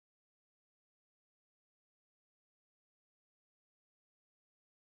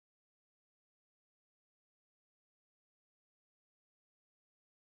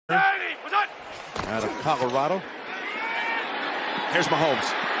Out of Colorado. Here's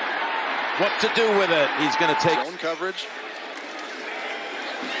Mahomes. What to do with it? He's going to take zone coverage.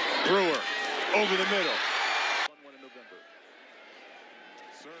 Brewer over the middle. One in November.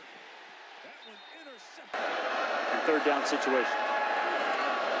 That one intercepted. And third down situation.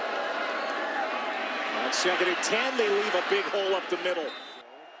 On second and 10, they leave a big hole up the middle.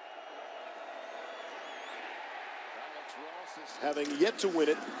 Having yet to win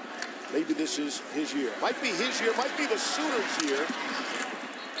it, maybe this is his year. Might be his year, might be the Sooners' year.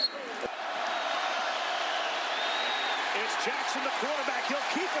 It's Jackson, the quarterback. He'll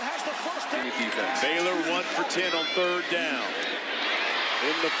keep it, has the first down. Baylor 1 for 10 on third down.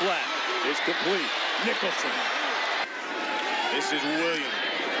 In the flat. It's complete. Nicholson. This is Williams.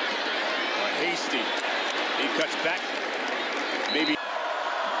 Hasty. He cuts back. Maybe.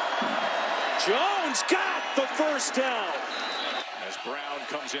 Jones got the first down. As Brown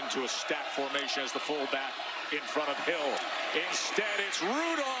comes into a stack formation as the fullback in front of Hill. Instead, it's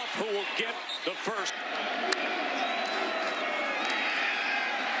Rudolph who will get the first.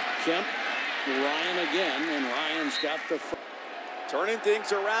 Kemp, Ryan again, and Ryan's got the first. Turning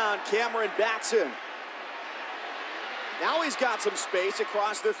things around, Cameron Batson. Now he's got some space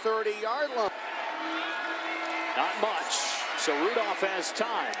across the 30-yard line. Not much. So Rudolph has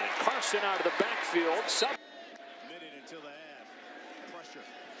time. And Carson out of the backfield. Minute until the half. Pressure.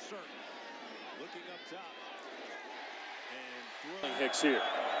 Certain. Looking up top. And Hicks here.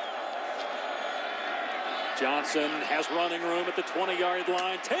 Johnson has running room at the 20-yard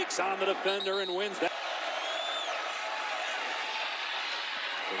line. Takes on the defender and wins that.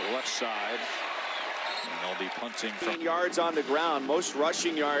 To the left side. And they'll be punting from yards on the ground. Most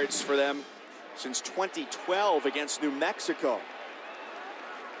rushing yards for them since 2012 against New Mexico.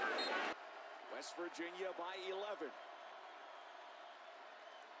 West Virginia by 11.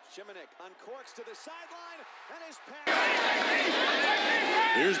 Shimonek uncorks to the sideline and his pass.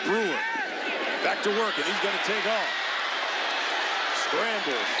 here's Brewer. Back to work, and he's going to take off.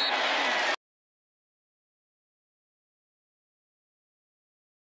 Scrambles.